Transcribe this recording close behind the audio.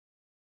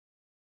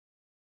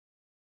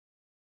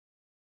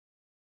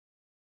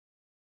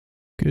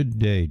Good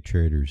day,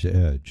 Trader's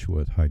Edge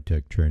with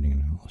high-tech trading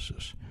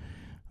analysis.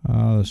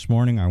 This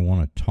morning I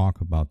want to talk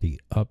about the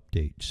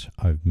updates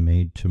I've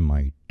made to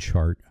my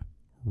chart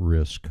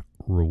risk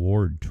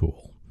reward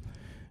tool.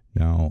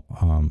 Now,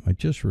 I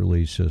just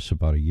released this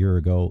about a year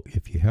ago.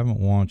 If you haven't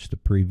watched the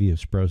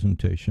previous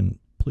presentation,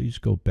 please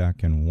go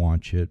back and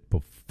watch it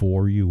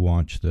before you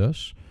watch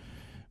this.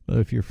 But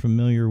if you're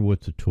familiar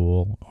with the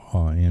tool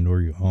and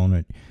or you own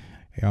it,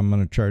 I'm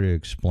going to try to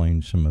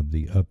explain some of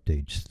the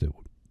updates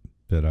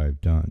that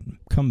I've done.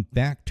 Come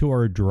back to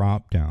our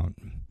drop down.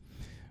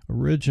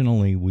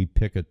 Originally, we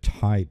pick a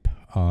type.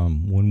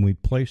 When we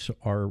place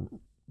our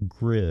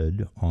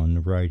grid on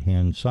the right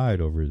hand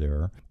side over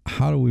there,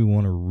 how do we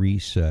want to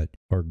reset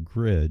our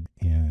grid?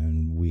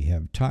 And we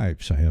have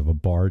types. I have a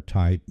bar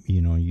type.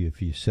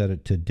 If you set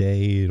it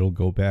today, it'll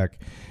go back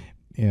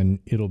and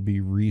it'll be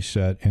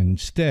reset and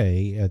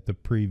stay at the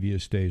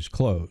previous day's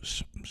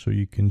close. So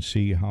you can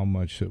see how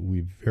much that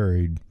we've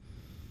varied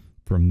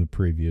from the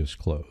previous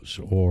close,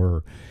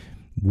 or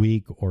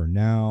week, or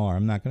now.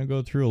 I'm not going to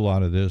go through a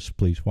lot of this.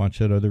 Please watch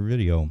that other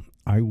video.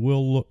 I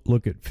will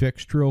look at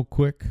fixed real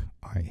quick.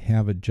 I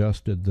have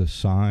adjusted the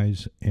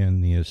size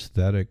and the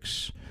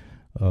aesthetics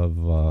of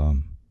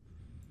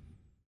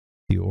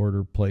the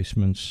order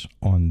placements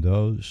on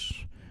those.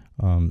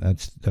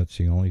 That's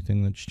the only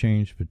thing that's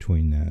changed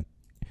between that.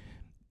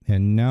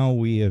 And now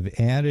we have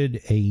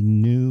added a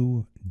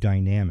new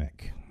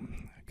dynamic.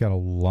 Got a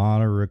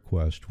lot of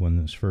requests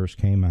when this first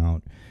came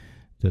out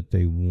that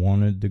they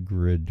wanted the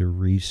grid to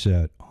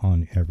reset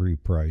on every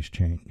price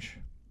change.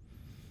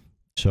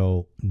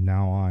 So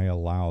now I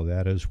allow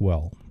that as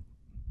well.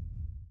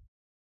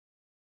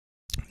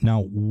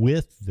 Now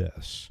with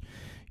this,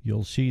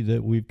 you'll see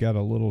that we've got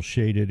a little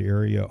shaded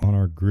area on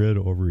our grid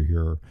over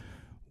here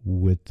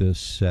with this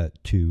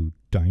set to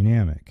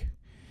dynamic.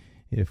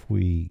 If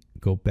we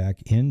go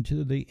back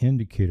into the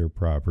indicator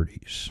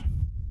properties,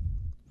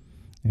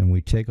 and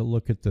we take a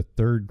look at the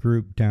third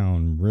group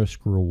down, risk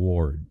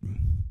reward.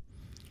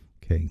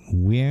 Okay,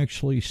 we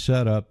actually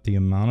set up the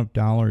amount of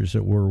dollars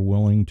that we're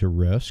willing to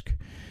risk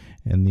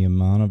and the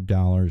amount of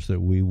dollars that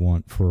we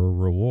want for a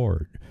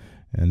reward.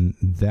 And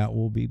that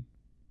will be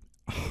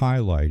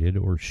highlighted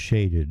or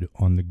shaded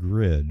on the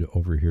grid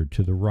over here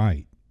to the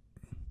right.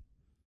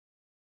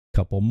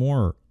 Couple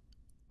more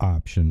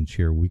options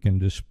here. We can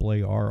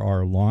display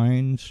RR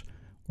lines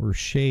or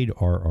shade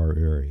RR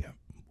area.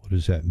 What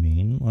does that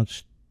mean?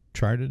 Let's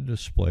try to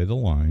display the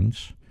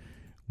lines.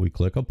 We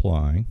click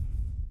apply,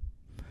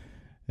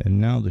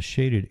 and now the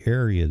shaded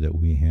area that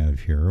we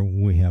have here,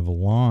 we have a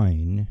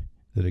line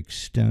that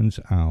extends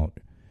out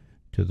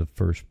to the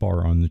first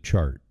bar on the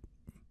chart.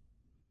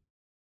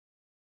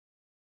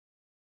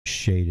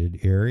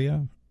 Shaded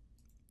area,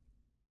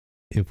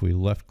 if we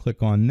left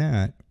click on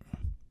that,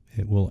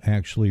 it will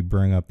actually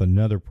bring up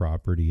another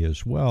property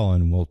as well,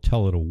 and we'll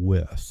tell it a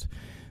width.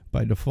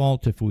 By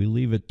default, if we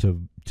leave it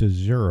to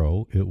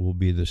 0, it will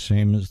be the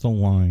same as the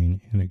line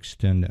and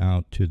extend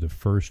out to the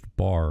first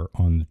bar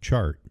on the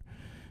chart.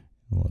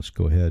 Let's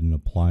go ahead and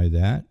apply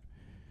that.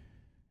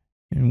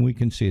 And we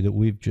can see that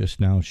we've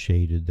just now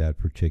shaded that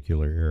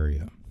particular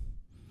area.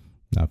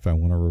 Now, if I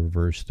want to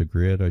reverse the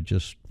grid, I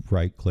just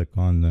right-click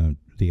on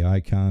the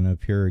icon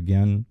up here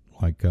again,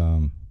 like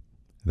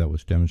that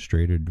was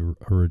demonstrated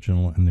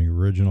in the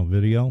original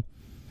video.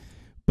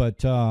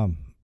 But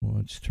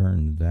let's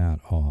turn that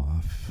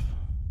off.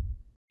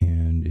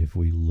 And if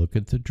we look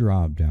at the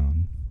drop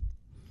down,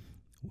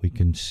 we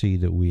can see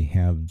that we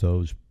have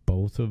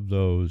both of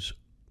those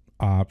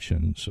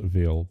options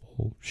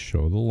available.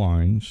 Show the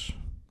lines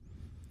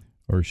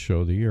or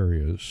show the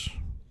areas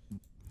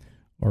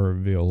are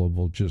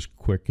available just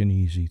quick and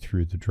easy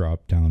through the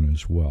drop down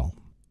as well.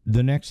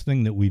 The next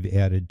thing that we've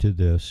added to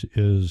this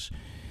is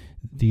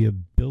the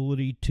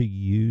ability to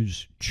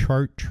use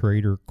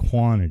ChartRR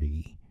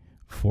quantity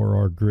for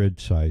our grid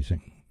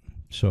sizing.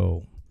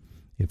 So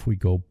if we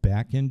go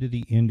back into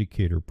the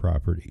indicator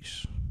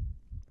properties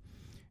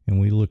and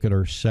we look at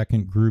our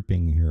second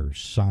grouping here,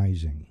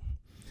 sizing.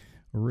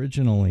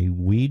 Originally,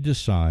 we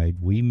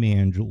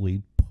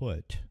manually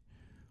put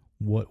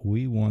what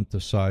we want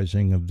the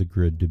sizing of the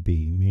grid to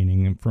be,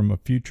 meaning from a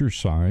future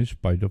size,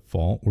 by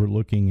default, we're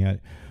looking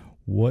at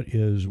what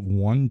is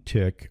one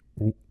tick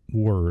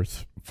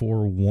worth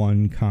for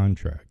one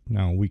contract.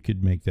 Now, we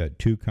could make that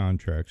 2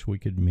 contracts. We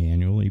could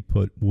manually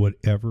put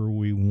whatever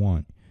we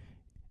want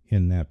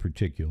in that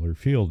particular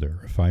field there.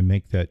 If we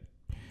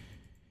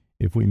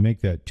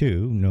make that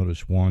 2,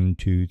 notice 1,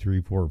 2,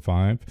 3, 4,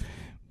 5.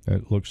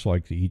 That looks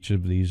like each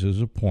of these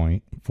is a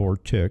point, 4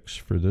 ticks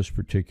for this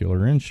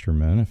particular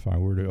instrument. If I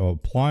were to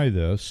apply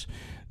this,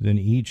 then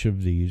each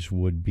of these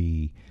would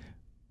be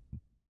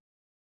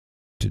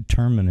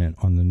determinant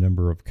on the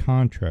number of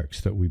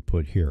contracts that we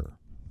put here.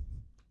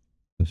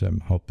 I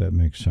hope that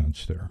makes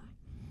sense there.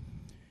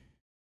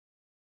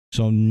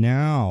 So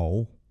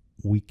now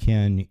we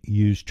can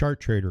use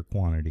ChartRR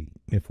quantity.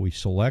 If we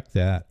select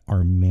that,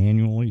 our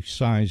manually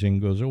sizing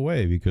goes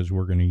away because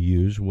we're going to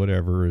use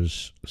whatever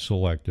is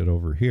selected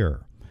over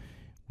here.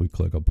 We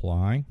click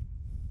apply.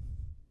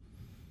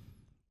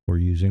 we're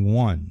using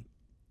 1.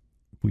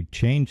 If we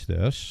change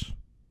this,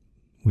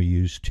 we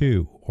use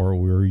 2, or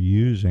we're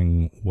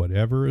using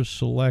whatever is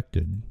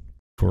selected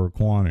for a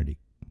quantity.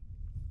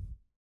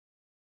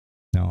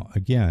 Now,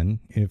 again,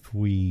 if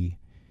we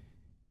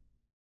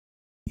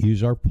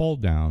use our pull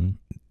down,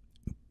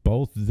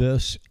 both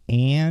this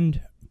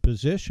and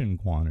position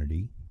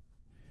quantity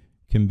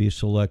can be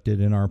selected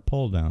in our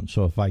pull down.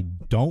 So if I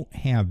don't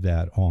have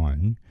that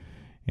on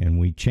and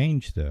we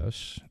change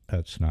this,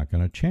 that's not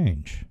going to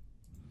change.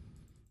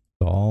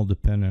 It's all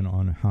dependent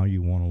on how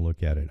you want to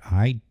look at it.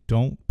 I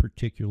don't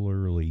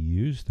particularly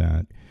use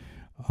that,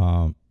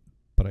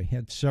 but I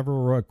had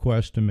several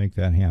requests to make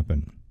that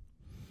happen.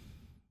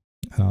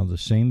 The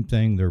same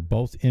thing, they're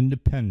both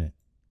independent.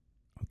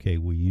 Okay,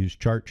 we use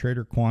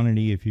ChartRR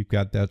quantity. If you've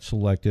got that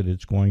selected,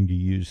 it's going to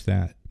use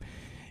that.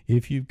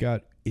 If you've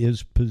got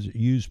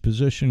use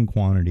position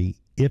quantity,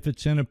 if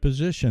it's in a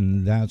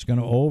position, that's going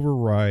to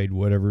override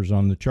whatever's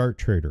on the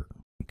ChartRR.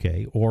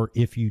 Okay, or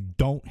if you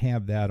don't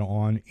have that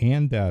on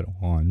and that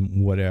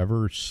on,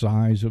 whatever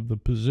size of the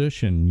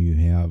position you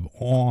have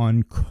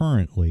on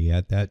currently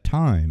at that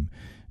time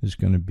is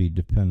going to be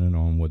dependent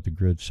on what the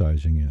grid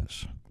sizing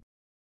is.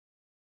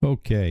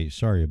 Okay,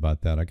 sorry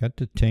about that. I got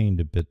detained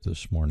a bit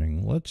this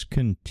morning. Let's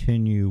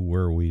continue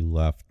where we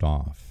left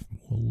off.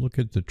 We'll look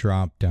at the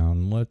drop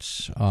down.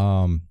 Let's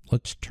turn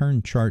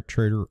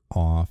ChartRR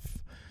off.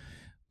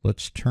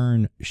 Let's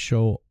turn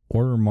show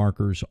order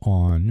markers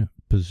on,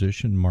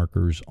 position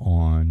markers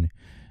on,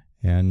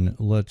 and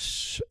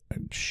let's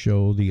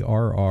show the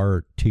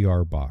RR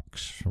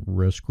TRBox,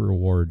 risk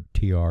reward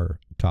TR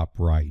top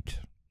right.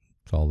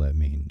 That's all that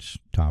means,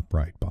 top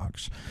right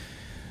box.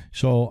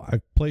 So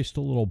I've placed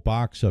a little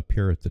box up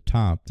here at the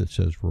top that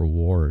says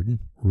reward,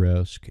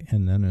 risk,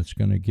 and then it's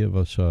going to give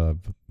us a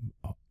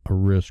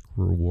risk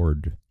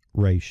reward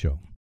ratio.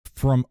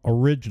 From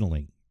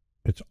originally,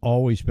 it's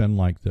always been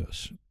like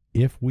this.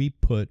 If we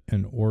put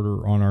an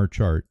order on our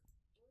chart,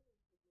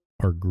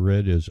 our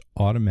grid is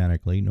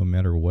automatically, no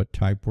matter what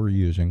type we're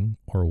using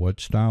or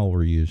what style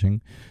we're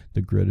using,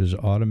 the grid is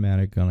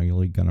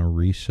automatically going to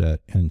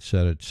reset and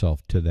set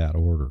itself to that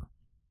order,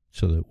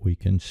 so that we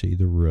can see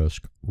the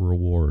risk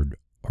reward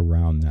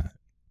around that.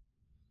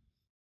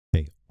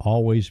 Okay,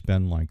 always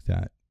been like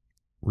that.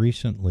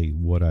 Recently,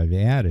 what I've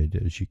added,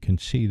 as you can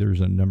see, there's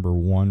a number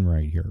 1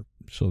 right here.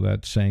 So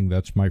that's saying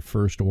that's my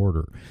first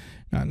order.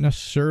 Not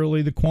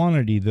necessarily the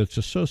quantity that's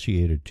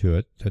associated to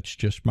it. That's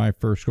just my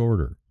first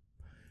order,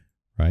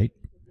 right?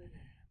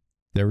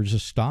 There's a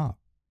stop.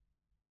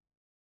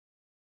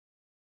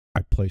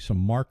 I place a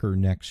marker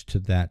next to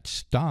that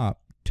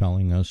stop,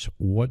 telling us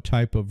what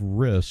type of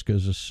risk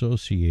is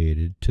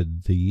associated to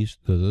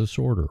this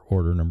order.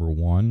 Order number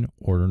 1,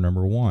 order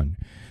number 1.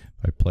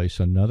 If I place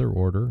another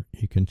order,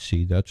 you can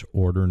see that's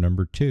order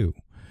number 2.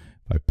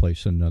 If I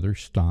place another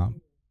stop,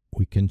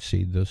 we can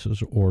see this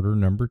is order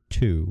number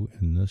 2,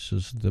 and this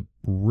is the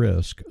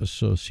risk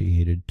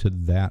associated to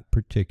that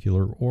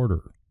particular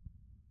order.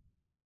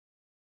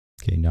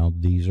 Okay, now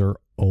these are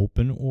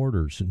open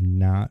orders,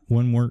 not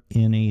when we're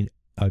in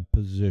a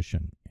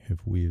position.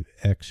 If we've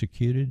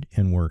executed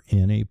and we're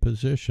in a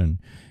position,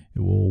 it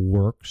will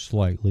work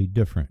slightly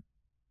different.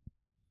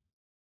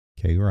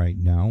 Okay, right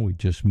now we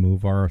just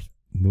move our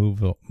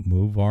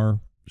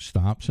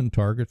stops and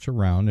targets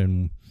around,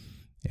 and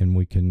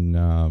we can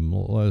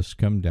let's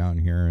come down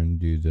here and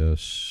do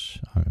this.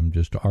 I'm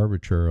just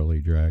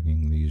arbitrarily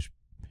dragging these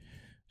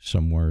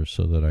somewhere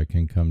so that I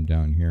can come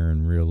down here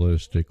and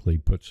realistically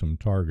put some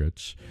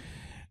targets,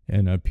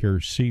 and up here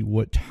see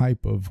what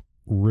type of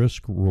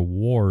risk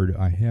reward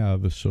I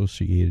have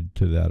associated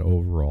to that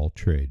overall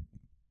trade.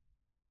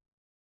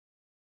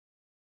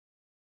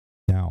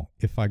 Now,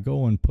 if I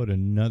go and put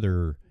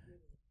another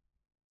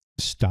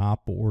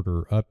stop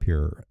order up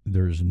here,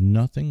 there's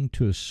nothing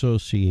to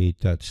associate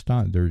that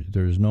stop.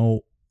 There's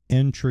no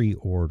entry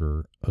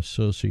order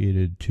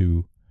associated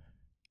to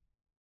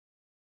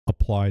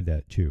apply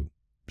that to.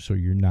 So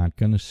you're not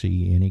going to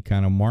see any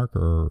kind of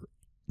marker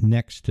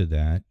next to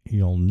that.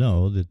 You'll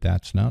know that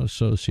that's not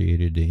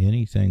associated to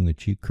anything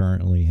that you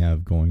currently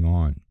have going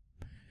on.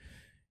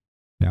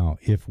 Now,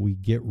 if we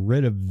get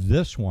rid of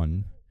this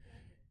one,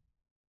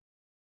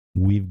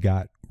 we've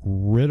got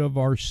rid of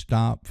our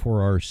stop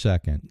for our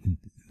second.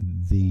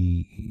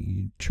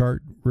 The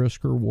chart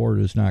risk reward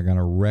is not going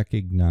to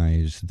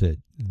recognize that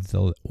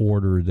the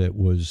order that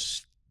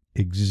was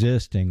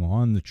existing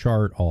on the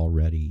chart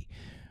already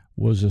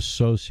was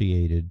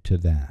associated to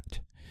that.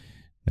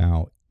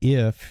 Now,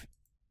 if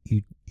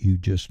you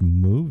just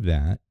move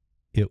that,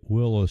 it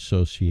will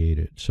associate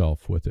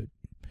itself with it.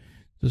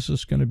 This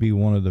is going to be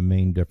one of the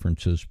main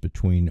differences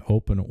between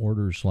open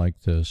orders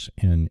like this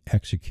and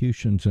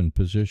executions and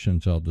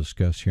positions I'll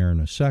discuss here in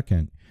a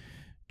second,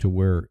 to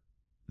where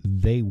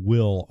they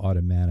will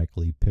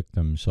automatically pick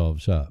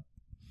themselves up.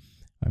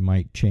 I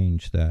might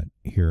change that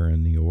here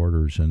in the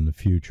orders in the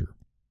future.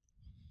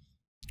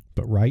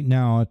 But right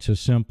now it's as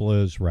simple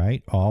as,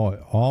 right,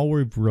 all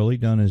we've really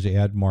done is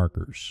add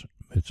markers.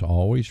 It's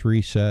always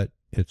reset.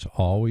 It's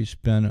always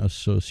been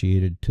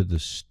associated to the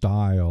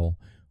style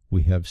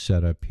we have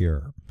set up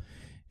here.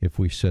 If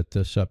we set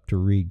this up to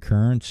read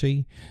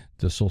currency,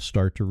 this will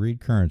start to read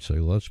currency.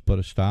 Let's put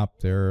a stop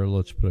there.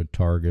 Let's put a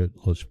target.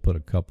 Let's put a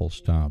couple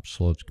stops.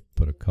 Let's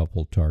put a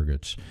couple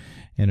targets.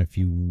 And if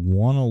you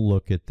want to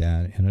look at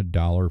that in a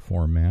dollar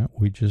format,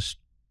 we just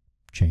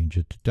change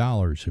it to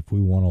dollars. If we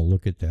want to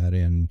look at that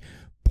in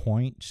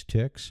points,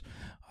 ticks,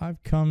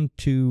 I've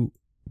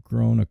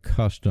grown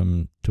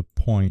accustomed to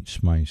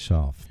points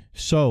myself.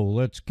 So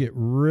let's get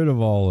rid of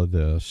all of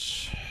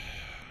this.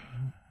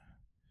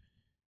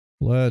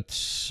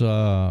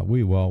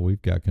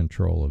 We've got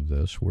control of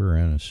this. We're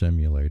in a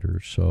simulator.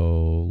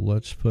 So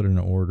let's put an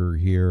order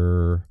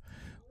here.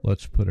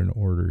 Let's put an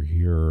order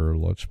here.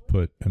 Let's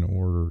put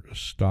a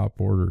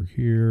stop order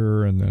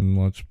here. And then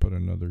let's put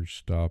another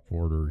stop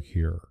order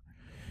here.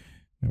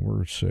 And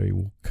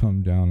we'll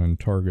come down and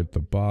target the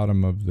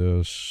bottom of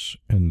this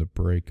and the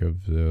break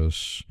of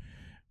this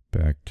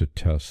back to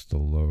test the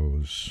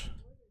lows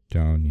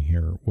down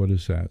here. What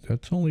is that?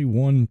 That's only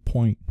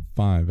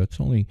 1.5. That's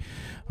only,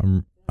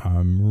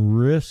 I'm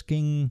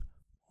risking,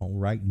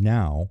 right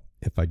now,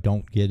 if I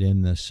don't get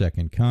in this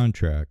second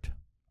contract,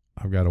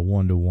 I've got a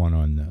 1-to-1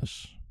 on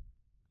this.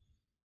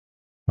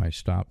 My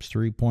stop's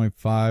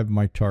 3.5,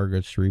 my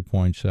target's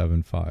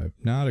 3.75.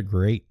 Not a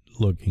great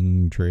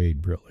looking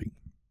trade, really.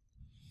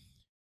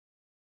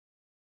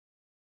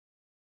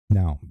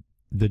 Now,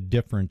 the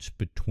difference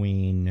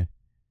between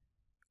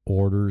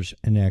orders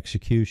and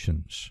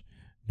executions.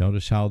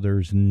 Notice how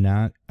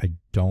I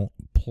don't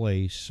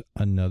place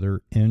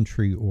another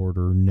entry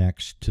order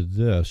next to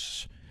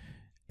this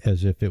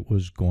as if it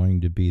was going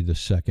to be the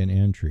second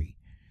entry.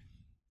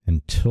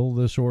 Until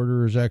this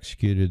order is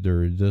executed,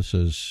 this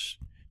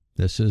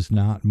is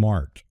not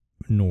marked,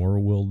 nor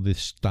will the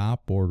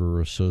stop order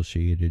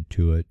associated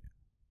to it,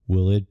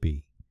 will it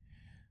be.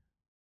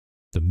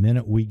 The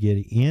minute we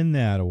get in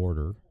that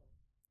order,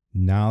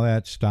 now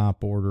that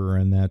stop order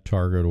and that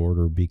target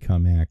order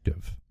become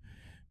active.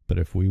 But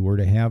if we were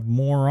to have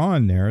more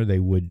on there,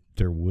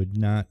 there would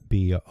not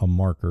be a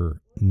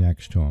marker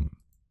next to them.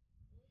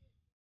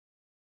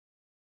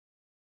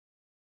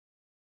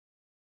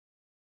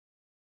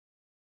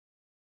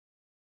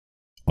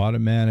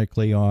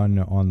 Automatically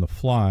on the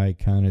fly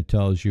kind of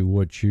tells you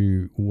what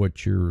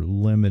you're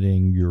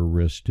limiting your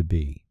risk to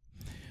be.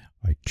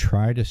 I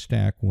try to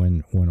stack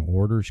when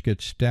orders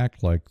get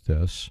stacked like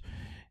this.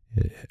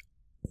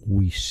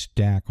 We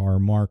stack our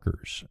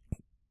markers.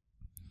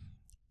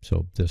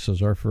 So this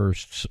is our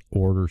first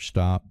order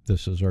stop.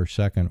 This is our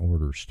second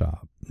order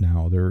stop.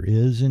 Now there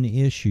is an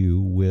issue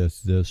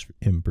with this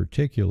in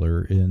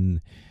particular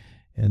in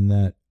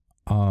that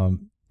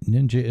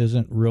Ninja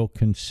isn't real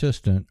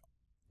consistent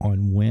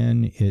on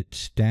when it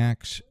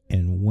stacks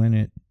and when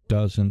it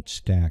doesn't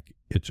stack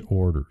its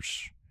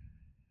orders.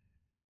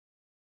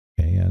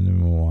 Okay, and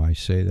then when I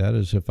say that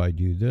is if I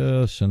do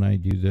this and I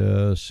do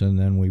this and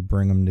then we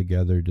bring them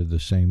together to the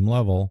same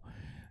level,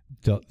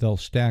 they'll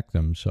stack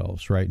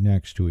themselves right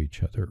next to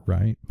each other,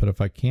 right? But if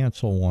I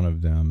cancel one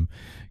of them,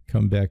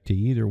 come back to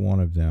either one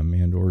of them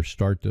and or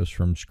start this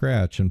from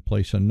scratch and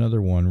place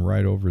another one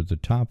right over the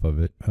top of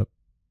it,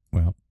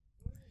 well,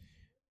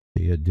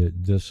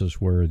 this is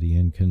where the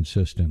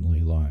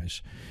inconsistently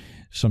lies.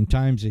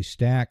 Sometimes they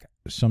stack,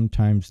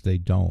 sometimes they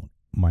don't.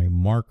 My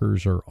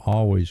markers are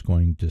always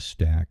going to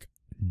stack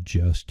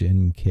just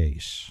in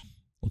case.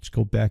 Let's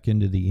go back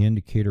into the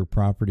indicator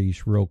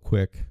properties real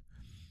quick.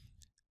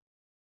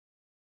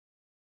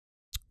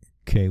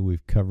 Okay,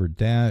 we've covered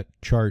that.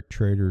 Chart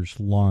traders,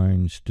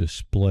 lines,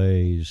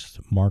 displays,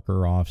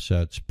 marker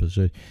offsets,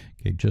 position.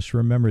 Okay, just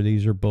remember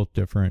these are both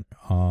different.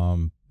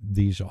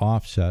 These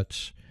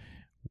offsets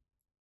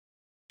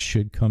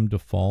should come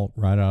default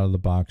right out of the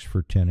box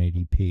for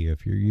 1080p.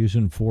 If you're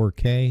using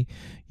 4K,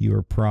 you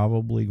are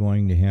probably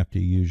going to have to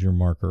use your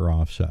marker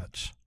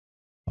offsets.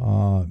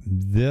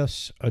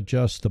 This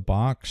adjusts the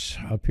box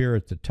up here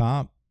at the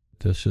top.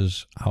 This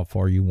is how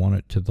far you want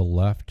it to the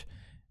left,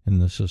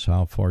 and this is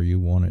how far you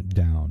want it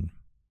down.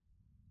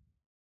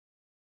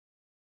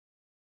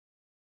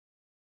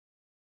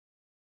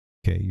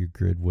 Okay, your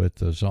grid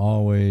width as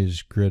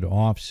always. Grid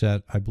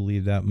offset, I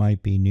believe that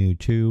might be new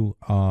too.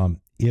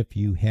 If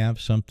you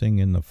have something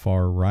in the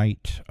far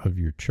right of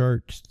your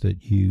chart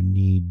that you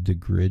need the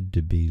grid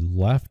to be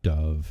left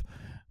of,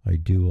 I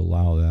do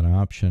allow that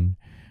option.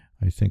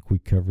 I think we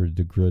covered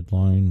the grid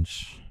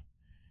lines,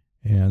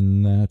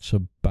 and that's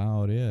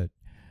about it.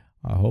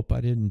 I hope I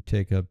didn't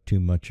take up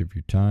too much of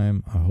your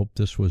time. I hope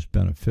this was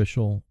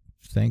beneficial.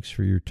 Thanks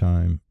for your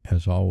time.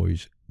 As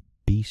always,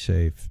 be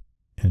safe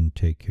and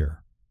take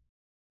care.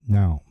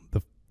 Now,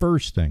 the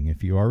first thing,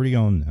 if you already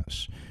own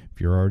this, if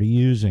you're already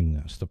using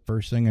this, the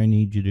first thing I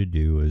need you to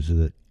do is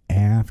that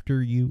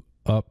after you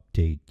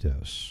update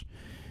this,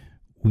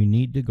 we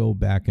need to go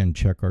back and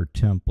check our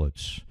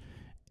templates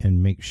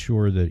and make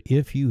sure that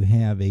if you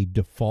have a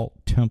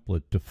default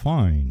template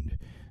defined,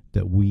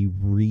 that we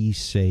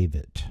resave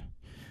it.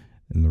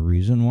 And the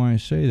reason why I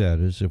say that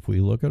is if we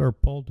look at our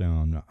pull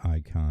down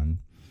icon,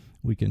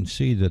 we can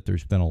see that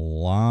there's been a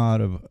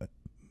lot of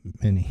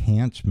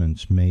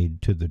enhancements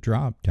made to the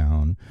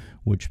drop-down,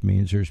 which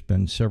means there's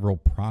been several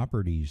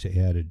properties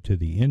added to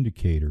the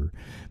indicator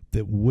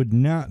that would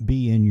not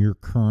be in your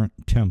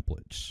current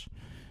templates.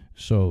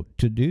 So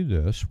to do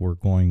this, we're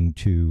going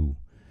to,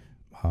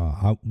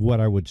 what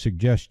I would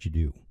suggest you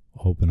do,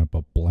 open up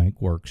a blank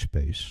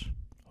workspace,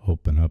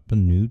 open up a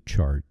new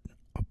chart,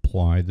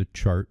 apply the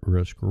chart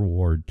risk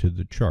reward to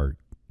the chart.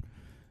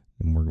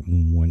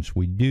 And once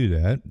we do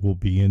that, we'll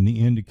be in the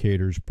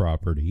indicators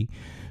property.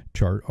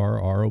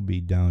 ChartRR will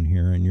be down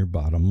here in your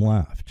bottom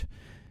left.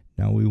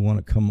 Now we want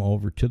to come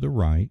over to the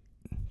right,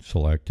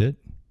 select it.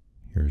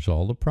 Here's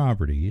all the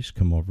properties.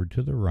 Come over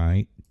to the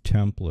right,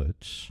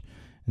 templates,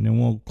 and then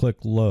we'll click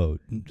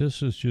load.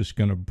 This is just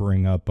going to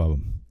bring up a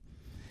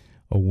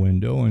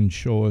window and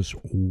show us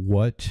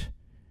what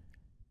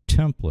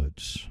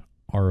templates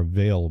are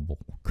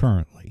available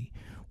currently.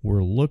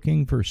 We're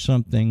looking for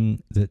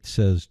something that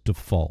says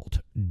default,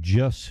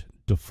 just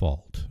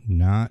default,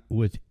 not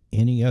with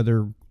any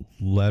other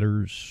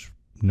letters,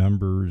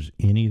 numbers,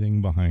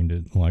 anything behind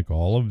it, like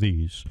all of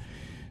these.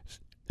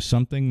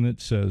 Something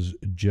that says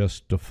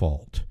just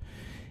default.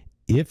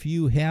 If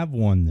you have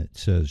one that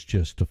says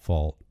just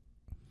default,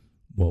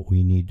 what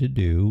we need to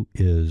do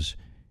is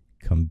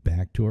come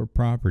back to our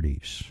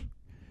properties,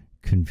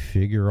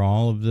 configure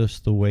all of this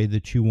the way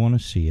that you want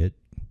to see it,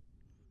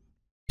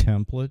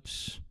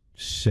 templates,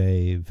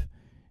 save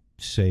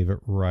it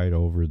right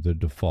over the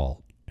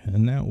default.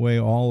 And that way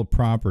all the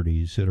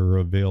properties that are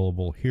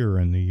available here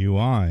in the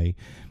UI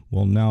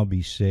will now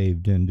be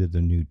saved into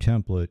the new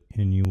template,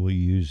 and you will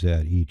use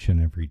that each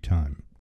and every time.